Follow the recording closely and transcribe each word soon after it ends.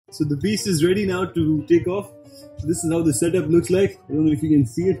So the beast is ready now to take off. So this is how the setup looks like. I don't know if you can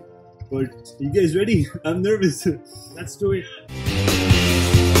see it, but are you guys ready? I'm nervous. Let's do it.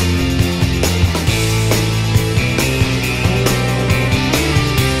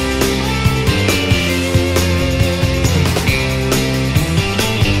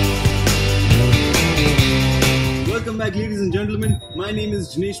 Welcome back, ladies and gentlemen. My name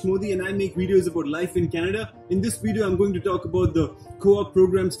is Jinesh and I make videos about life in Canada. In this video, I'm going to talk about the co-op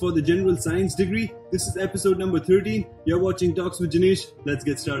programs for the general science degree. This is episode number 13. You're watching Talks with Jinesh. Let's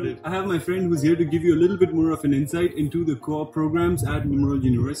get started. I have my friend who's here to give you a little bit more of an insight into the co-op programs at Memorial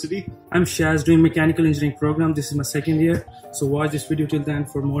University. I'm Shaz, doing mechanical engineering program. This is my second year. So watch this video till then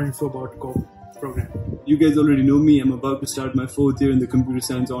for more info about co-op program. You guys already know me. I'm about to start my 4th year in the computer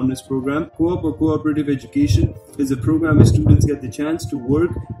science honors program. Co-op or cooperative education is a program where students get the chance to work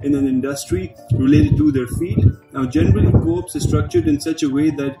in an industry related to their field. Now, generally, co-ops are structured in such a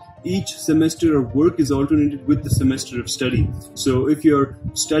way that each semester of work is alternated with the semester of study. So if you're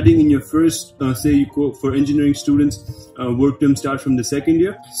studying in your first, for engineering students, work term start from the second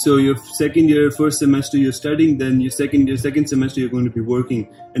year. So your second year, first semester you're studying, then your second semester you're going to be working,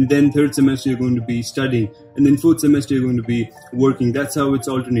 and then third semester you're going to be studying, and then fourth semester you're going to be working. That's how it's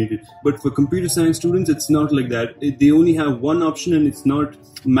alternated. But for computer science students, it's not like that. They only have one option and it's not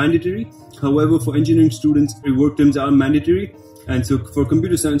mandatory. However, for engineering students, work terms are mandatory. And so for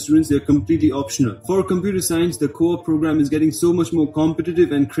computer science students, they're completely optional. For computer science, the co-op program is getting so much more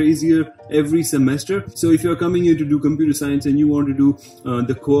competitive and crazier every semester. So if you're coming here to do computer science and you want to do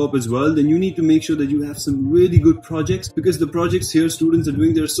the co-op as well, then you need to make sure that you have some really good projects, because the projects here students are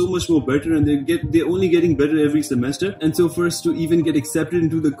doing, they're so much more better, and they're only getting better every semester. And so for us to even get accepted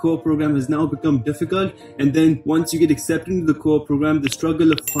into the co-op program has now become difficult. And then once you get accepted into the co-op program, the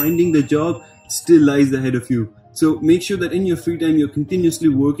struggle of finding the job still lies ahead of you. So make sure that in your free time, you're continuously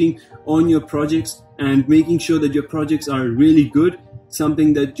working on your projects and making sure that your projects are really good.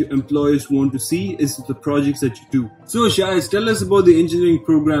 Something that your employers want to see is the projects that you do. So Shaz, tell us about the engineering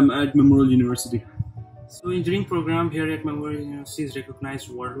program at Memorial University. So engineering program here at Memorial University is recognized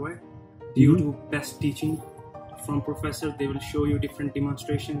worldwide due to best teaching from professors. They will show you different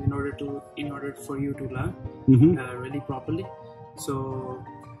demonstrations in order for you to learn really properly. So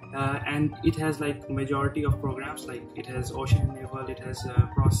and it has like majority of programs, like it has ocean and naval, it has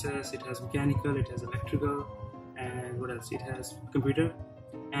process, it has mechanical, it has electrical, and what else? It has computer.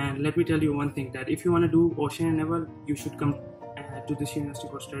 And let me tell you one thing, that if you want to do ocean and naval, you should come to this university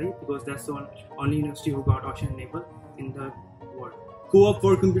for study, because that's the only university who got ocean and naval in the world. Co-op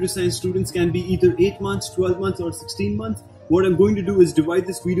for computer science students can be either 8 months, 12 months or 16 months. What I'm going to do is divide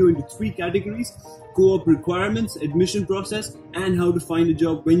this video into 3 categories: co-op requirements, admission process, and how to find a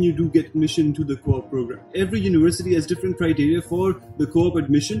job when you do get admission into the co-op program. Every university has different criteria for the co-op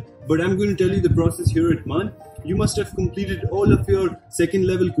admission, but I'm going to tell you the process here at MUN. You must have completed all of your second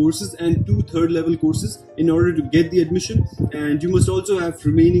level courses and 2 third level courses in order to get the admission, and you must also have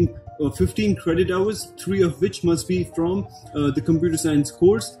remaining 15 credit hours, 3 of which must be from the computer science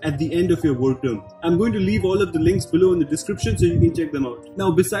course at the end of your work term. I'm going to leave all of the links below in the description so you can check them out. Now,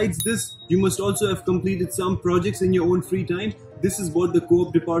 besides this, you must also have completed some projects in your own free time. This is what the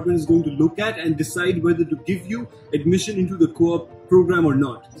co-op department is going to look at and decide whether to give you admission into the co-op program or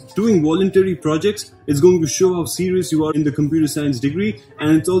not. Doing voluntary projects is going to show how serious you are in the computer science degree,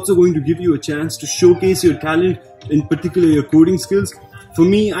 and it's also going to give you a chance to showcase your talent, in particular your coding skills. For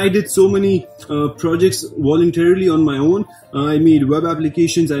me, I did so many projects voluntarily on my own. I made web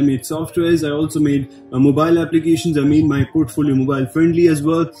applications, I made softwares, I also made mobile applications, I made my portfolio mobile friendly as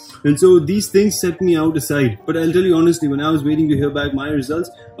well. And so these things set me out aside. But I'll tell you honestly, when I was waiting to hear back my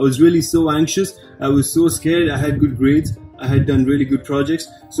results, I was really so anxious. I was so scared. I had good grades. I had done really good projects.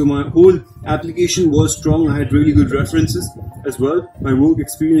 So my whole application was strong. I had really good references as well. My work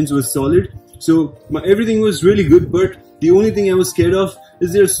experience was solid. So everything was really good, but the only thing I was scared of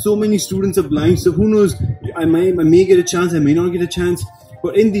is there are so many students applying, so who knows, I may get a chance, I may not get a chance.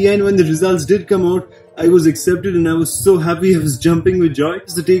 But in the end, when the results did come out, I was accepted and I was so happy, I was jumping with joy.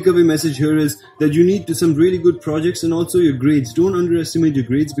 The takeaway message here is that you need some really good projects and also your grades. Don't underestimate your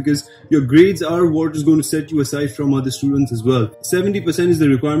grades, because your grades are what is going to set you aside from other students as well. 70% is the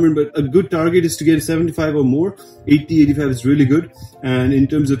requirement, but a good target is to get a 75 or more. 80, 85 is really good. And in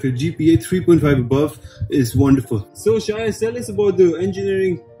terms of your GPA, 3.5 above is wonderful. So Shai, tell us about the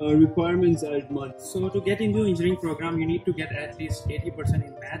engineering requirements at MUN. So to get into engineering program, you need to get at least 80%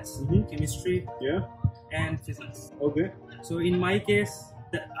 in maths, chemistry, and physics. Okay. So in my case,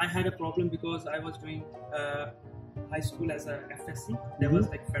 I had a problem because I was doing high school as a FSC. That was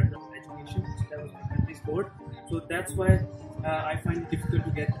like federal education. So that was my country's board. So that's why I find it difficult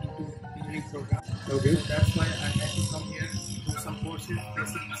to get Okay. So that's why I had to come here, do some courses,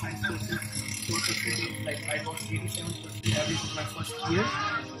 basic science courses. So like I got 87% average in my first year,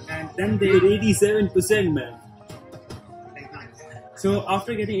 and then they You did 87%, man. So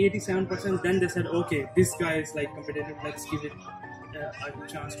after getting 87%, then they said, okay, this guy is like competitive. Let's give it a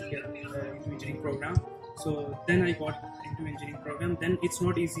chance to get into engineering program. So then I got into engineering program. Then it's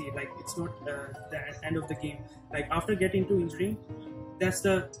not easy. Like it's not the end of the game. Like after getting into engineering, that's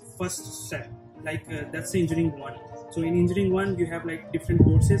the first step. Like that's the engineering one. So in engineering one, you have like different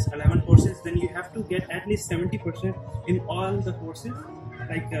courses, 11 courses. Then you have to get at least 70% in all the courses,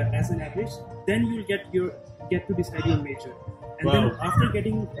 like as an average. Then you'll get to decide your major. And wow. then after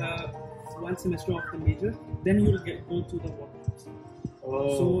getting one semester of the major, then you'll go to the workterms.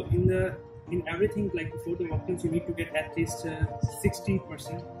 Oh. So in everything, like before the workterms, you need to get at least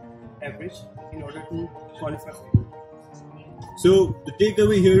 60% average in order to qualify for it. So the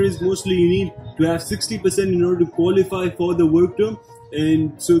takeaway here is mostly you need to have 60% in order to qualify for the work term,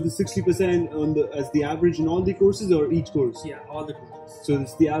 and so the 60% on as the average in all the courses or each course. Yeah, all the courses. So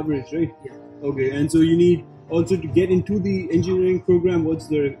that's the average, right? Yeah. Okay, and so you need also to get into the engineering program. What's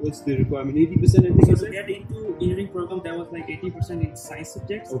the requirement? 80%, I think. So to get into engineering program, there was like 80% in science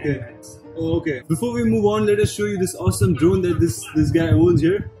subjects okay. and maths. Oh, okay. Before we move on, let us show you this awesome drone that this guy owns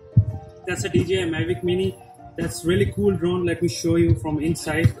here. That's a DJI Mavic Mini. That's really cool drone. Let me show you from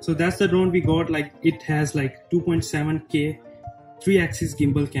inside. So that's the drone we got. Like it has like 2.7K 3-axis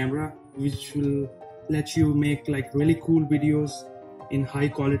gimbal camera, which will let you make like really cool videos in high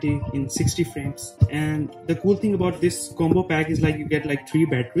quality in 60 frames. And the cool thing about this combo pack is like you get like 3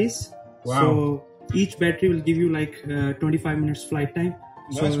 batteries. Wow. So each battery will give you like 25 minutes flight time.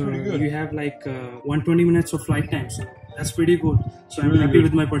 That's so pretty good. You have like 120 minutes of flight time. So that's pretty good. So I'm really happy good.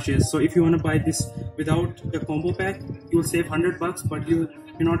 with my purchase. So if you want to buy this without the combo pack, you will save $100, but you're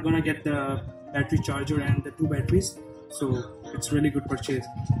not gonna get the battery charger and the 2 batteries. So it's really good purchase.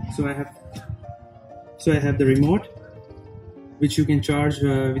 So I have the remote, which you can charge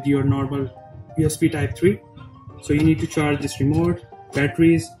with your normal USB Type 3. So you need to charge this remote,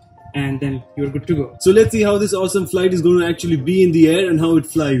 batteries, and then you're good to go. So let's see how this awesome flight is going to actually be in the air and how it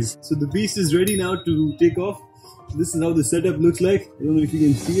flies. So the beast is ready now to take off. This is how the setup looks like. I don't know if you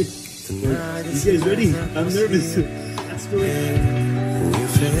can see it. You guys ready? I'm nervous. Let's do it. You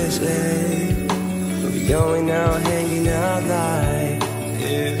finish late. We're going out, hanging out like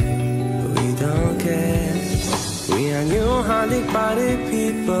we don't care. We are new honey body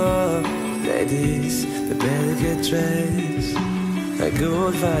people. Ladies, they better get dressed. Like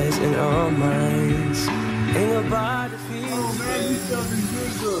good vibes in our minds. Ain't nobody feels. Oh man, this stuff is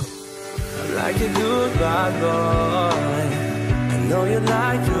good, bro. I'm like a good bad boy. I know you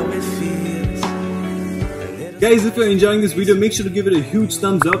like how it feels. Guys, if you're enjoying this video, make sure to give it a huge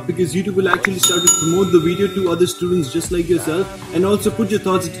thumbs up, because YouTube will actually start to promote the video to other students just like yourself. And also put your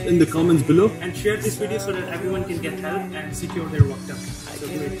thoughts in the comments below. And share this video so that everyone can get help and secure their work done.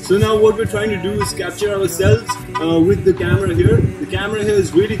 So now what we're trying to do is capture ourselves with the camera here. The camera here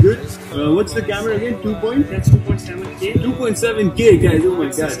is really good. What's the camera again? That's 2.7K. 2.7K, guys. Oh my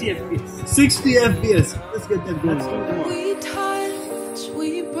god. 60 FPS. 60 FPS. Let's get that going. Come on. We touch,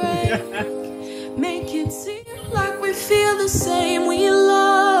 we break, make it seem like we feel the same. We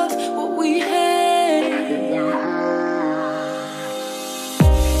love what we hate.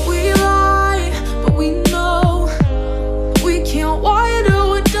 We lie, but we know we can't water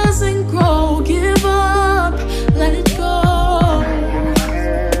what doesn't grow. Give up, let it go.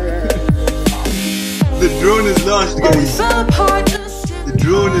 The drone is lost, We guys. fell apart just The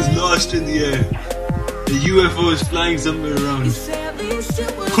drone is lost in the air. The UFO is flying somewhere around.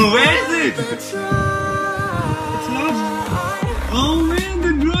 Where is it? It's lost. Oh man,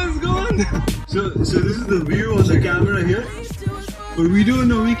 the drone's gone. So this is the view on the camera here. But we don't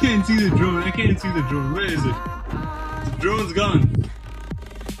know, we can't see the drone. I can't see the drone. Where is it? The drone's gone.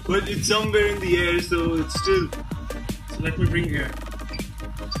 But it's somewhere in the air, so it's still. So let me bring here.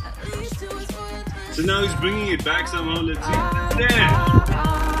 So now he's bringing it back somehow. Let's see. There.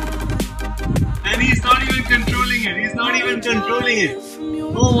 And he's not even controlling it. He's not even controlling it.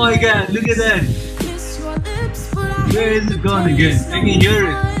 Oh my god, look at that. Where is it gone again? I can hear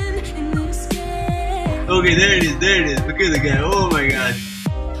it. Okay, there it is, there it is. Look at the guy. Oh my god.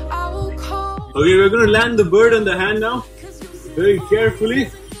 Okay, we're gonna land the bird on the hand now. Very carefully.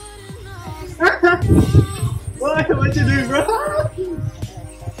 What you doing, bro?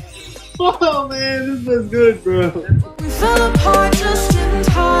 Oh man, this was good, bro. We fell apart just in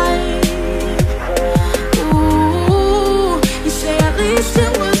time. Ooh, you say at least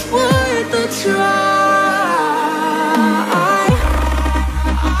it was worth the try.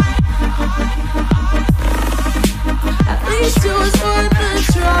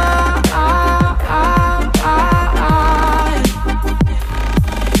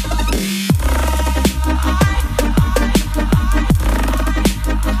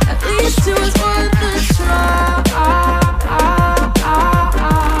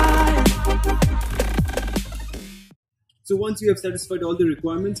 So once you have satisfied all the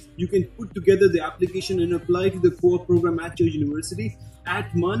requirements, you can put together the application and apply to the co-op program at your university.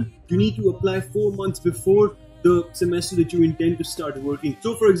 At MUN, you need to apply 4 months before the semester that you intend to start working.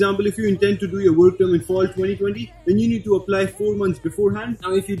 So for example, if you intend to do your work term in fall 2020, then you need to apply 4 months beforehand.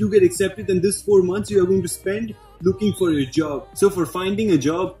 Now if you do get accepted, then this 4 months you are going to spend looking for a job. So for finding a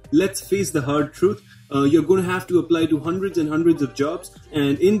job, let's face the hard truth. You're going to have to apply to hundreds and hundreds of jobs,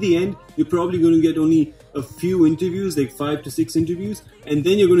 and in the end you're probably going to get only a few interviews, like 5 to 6 interviews, and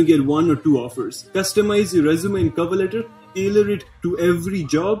then you're going to get 1 or 2 offers. Customize your resume and cover letter, tailor it to every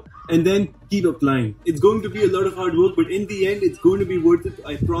job, and then keep applying. It's going to be a lot of hard work, but in the end it's going to be worth it.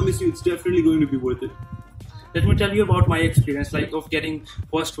 I promise you, it's definitely going to be worth it. Let me tell you about my experience, like of getting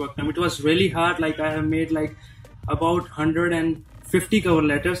first work term. It was really hard. Like I have made like about 150 cover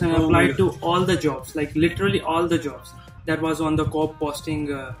letters and applied to all the jobs, like literally all the jobs that was on the co-op posting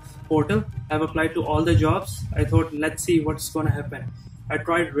portal. I've applied to all the jobs. I thought, let's see what's gonna happen. I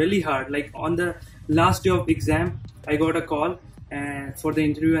tried really hard. Like on the last day of exam, I got a call and for the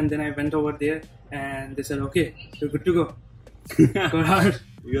interview, and then I went over there and they said, okay, you're good to go. Got hard.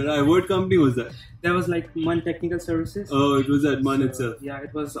 What company was that? That was like MUN Technical Services. Oh, it was at MUN itself. Yeah,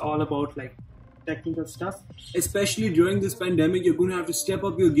 it was all about like technical stuff. Especially during this pandemic, you're going to have to step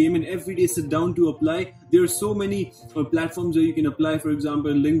up your game and every day sit down to apply. There are so many platforms where you can apply, for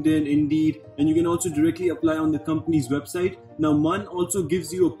example, LinkedIn, Indeed, and you can also directly apply on the company's website. Now, MUN also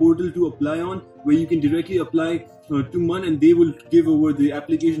gives you a portal to apply on where you can directly apply to MUN, and they will give over the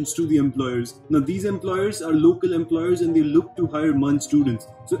applications to the employers. Now, these employers are local employers and they look to hire MUN students.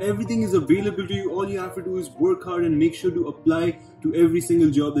 So everything is available to you. All you have to do is work hard and make sure to apply to every single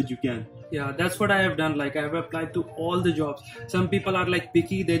job that you can. Yeah, that's what I have done. Like I have applied to all the jobs. Some people are like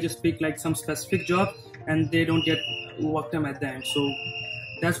picky. They just pick like some specific job and they don't get work term at the end. So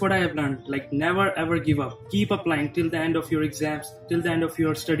that's what I have learned. Like never ever give up. Keep applying till the end of your exams, till the end of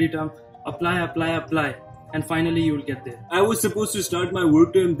your study term. Apply. And finally you will get there. I was supposed to start my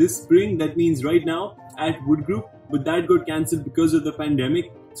work term this spring, that means right now, at Wood Group, but that got cancelled because of the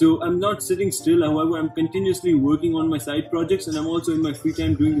pandemic. So I'm not sitting still. However, I'm continuously working on my side projects, and I'm also in my free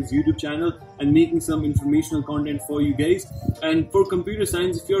time doing this YouTube channel and making some informational content for you guys. And for computer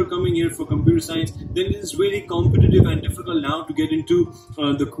science, if you're coming here for computer science, then it is really competitive and difficult now to get into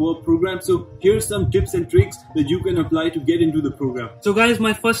the co-op program. So here's some tips and tricks that you can apply to get into the program. So guys,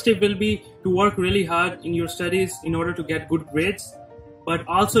 my first tip will be to work really hard in your studies in order to get good grades, but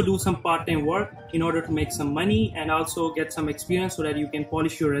also do some part-time work in order to make some money and also get some experience so that you can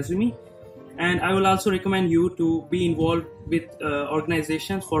polish your resume. And I will also recommend you to be involved with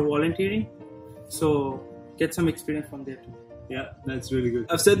organizations for volunteering, so get some experience from there too. Yeah, that's really good.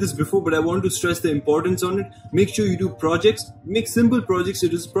 I've said this before, but I want to stress the importance on it. Make sure you do projects. Make simple projects.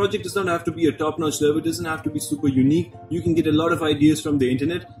 This project does not have to be a top-notch level. It doesn't have to be super unique. You can get a lot of ideas from the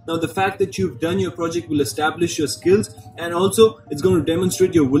internet. Now, the fact that you've done your project will establish your skills, and also it's going to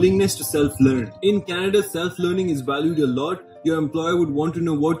demonstrate your willingness to self-learn. In Canada, self-learning is valued a lot. Your employer would want to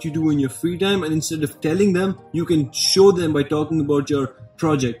know what you do in your free time, and instead of telling them, you can show them by talking about your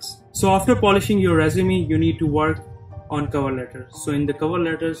projects. So after polishing your resume, you need to work on cover letters. So in the cover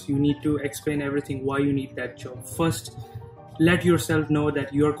letters, you need to explain everything why you need that job. First, let yourself know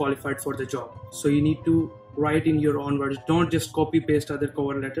that you are qualified for the job. So you need to write in your own words. Don't just copy paste other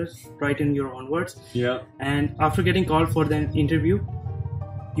cover letters. Write in your own words. Yeah. And after getting called for the interview,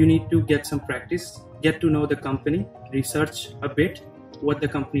 you need to get some practice. Get to know the company. Research a bit what the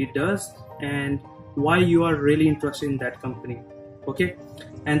company does and why you are really interested in that company. Okay,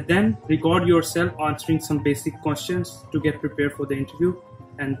 and then record yourself answering some basic questions to get prepared for the interview,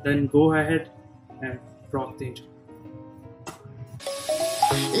 and then go ahead and rock the interview.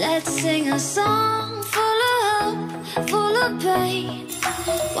 Let's sing a song full of hope, full of pain.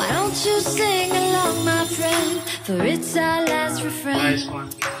 Why don't you sing along, my friend? For it's our last refrain. Nice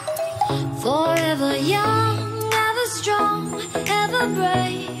one. Forever young, ever strong, ever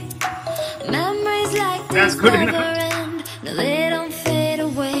brave. Memories like That's this good never enough. end. No, they don't fade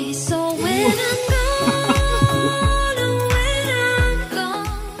away. So when I'm gone, when I'm gone,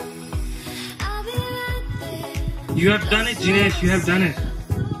 I'll be right there. You have done it, Jinesh. You have done it.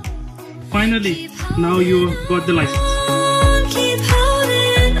 Finally, now you got the license. Keep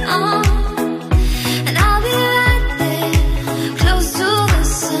holding on, and I'll be right there, close to the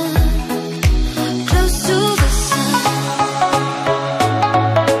sun, close to the sun.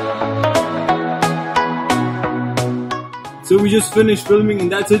 So we just finished filming,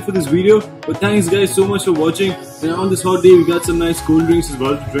 and that's it for this video. But thanks guys so much for watching. And on this hot day, we got some nice cold drinks as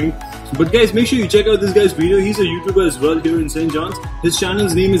well to drink. But guys, make sure you check out this guy's video. He's a YouTuber as well here in St. John's. His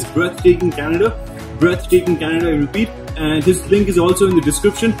channel's name is Breathtaking Canada. Breathtaking Canada, I repeat. and his link is also in the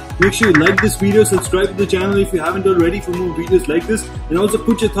description. Make sure you like this video, subscribe to the channel if you haven't already for more videos like this, and also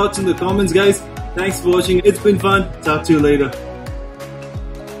put your thoughts in the comments, guys. Thanks for watching. It's been fun. Talk to you later.